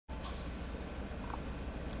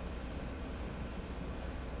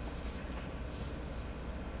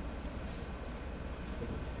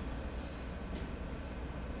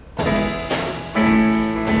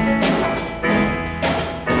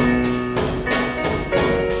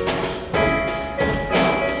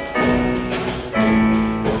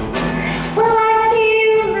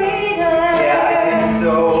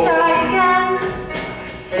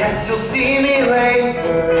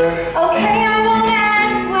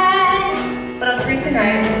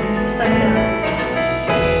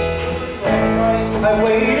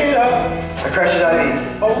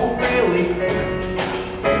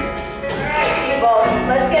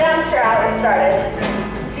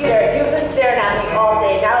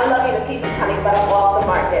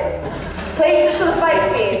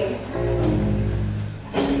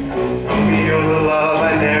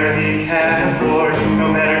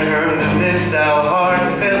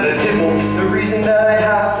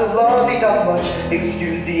that much.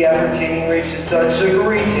 Excuse the entertaining rage to such a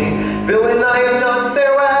greeting. Villain, I am none,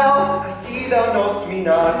 farewell. I see thou know'st me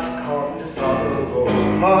not. Condeshonorable,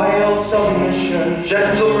 vile submission.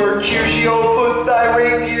 Gentle Mercutio, put thy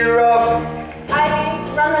rapier up.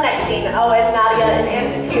 Run the next scene. Oh, and Nadia, in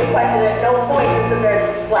answer to your question, at no point is the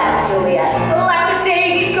nurse slapped Juliet. Lack of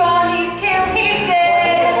day, he's gone, he's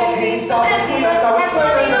dead. Okay, stop. He was not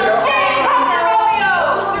born ashamed.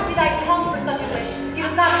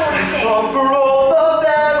 For all the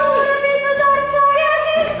best.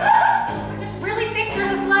 I just really think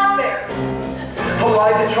there's a slap there.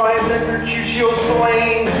 Alive the triumph that Mercutio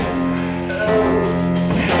slain.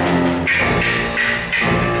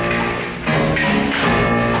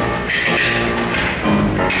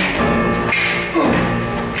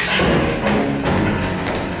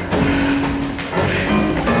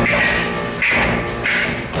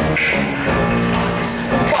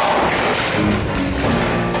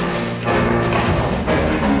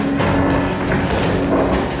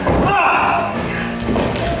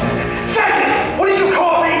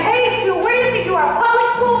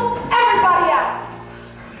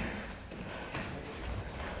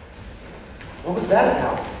 What was that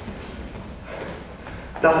about?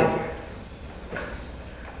 Nothing.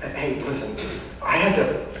 Hey, listen, I had the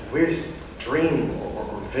weirdest dream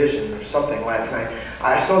or vision or something last night.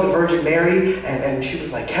 I saw the Virgin Mary, and she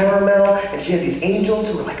was like caramel, and she had these angels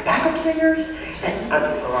who were like backup singers, and I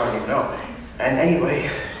don't even know. And anyway,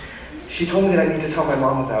 she told me that I need to tell my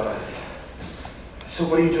mom about us. So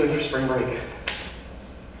what are you doing for spring break?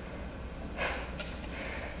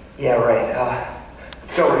 Yeah, right.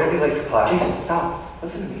 Let's go, we're gonna be late for class. Jason, stop.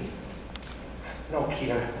 Listen to me. No,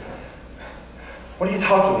 Peter. What are you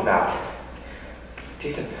talking about?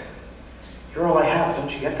 Jason, you're all I have,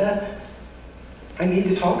 don't you get that? I need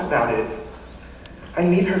to talk about it. I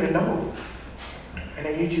need her to know. And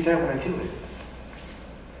I need you there when I do it.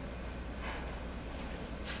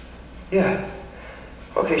 Yeah.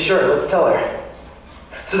 Okay, sure, let's tell her.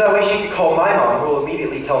 So that way she could call my mom, who will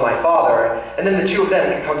immediately tell my father, and then the two of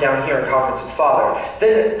them could come down here and conference with father.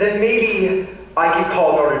 Then maybe I could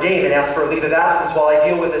call Notre Dame and ask for a leave of absence while I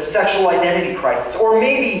deal with a sexual identity crisis. Or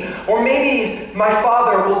maybe my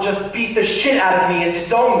father will just beat the shit out of me and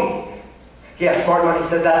disown me. Yeah, Smart Money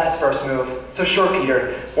says that's his first move. So sure,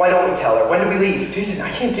 Peter, why don't we tell her? When do we leave? Jason, I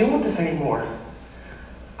can't deal with this anymore.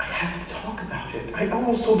 I have to talk about it. I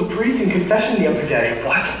almost told the priest in confession the other day.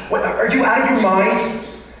 What? What? Are you out of your mind?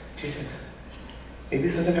 Jason, maybe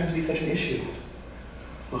this doesn't have to be such an issue.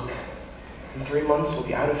 Look, in 3 months we'll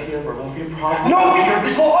be out of here, where it won't be a problem. No, Peter,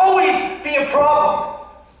 this will always be a problem!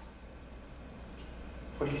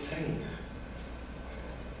 What are you saying?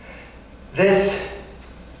 This,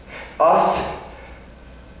 us,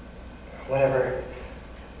 whatever.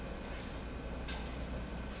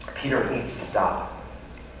 Peter, it needs to stop.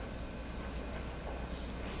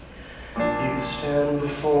 You stand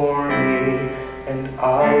before me, and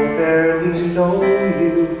I barely know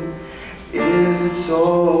you. Is it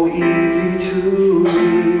so easy to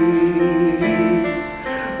leave?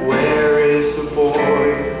 Where is the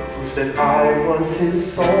boy who said I was his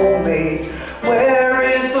soulmate? Where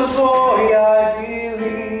is the boy I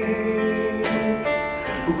believed?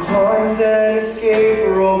 Who climbed an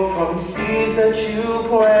escape rope from seeds that you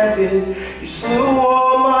planted? You slew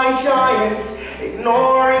all my giants,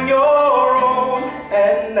 ignoring your own.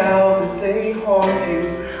 And now that they haunt you,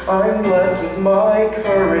 I'm left with my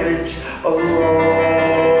courage alone.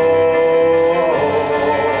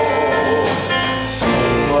 So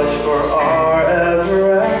much for our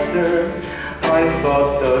ever after. I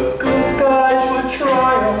thought the good guys would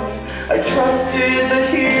triumph. I trusted the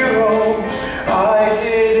hero. I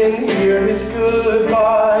didn't hear his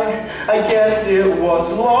goodbye. I guess it was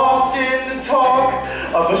lost in the talk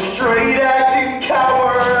of a straight-acting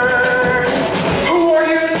coward.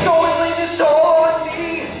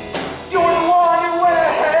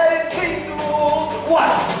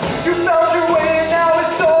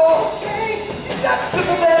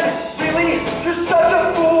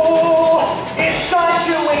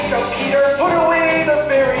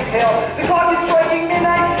 The clock is striking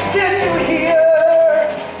midnight, can't you hear?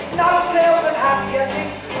 Not all tales and happy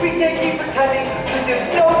endings, we can't keep pretending, because there's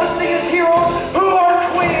no such thing as heroes who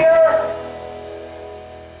are queer.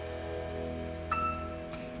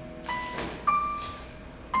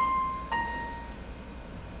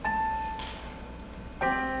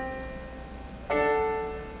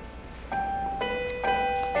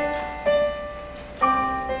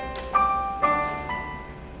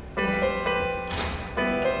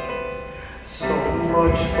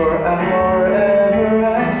 For our ever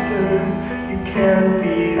after, you can't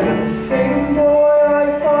be the same boy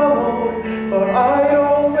I followed.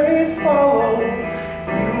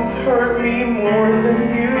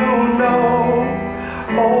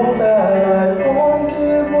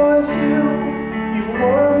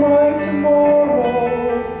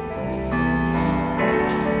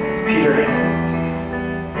 Peter,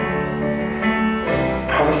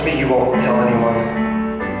 promise me you won't tell anyone.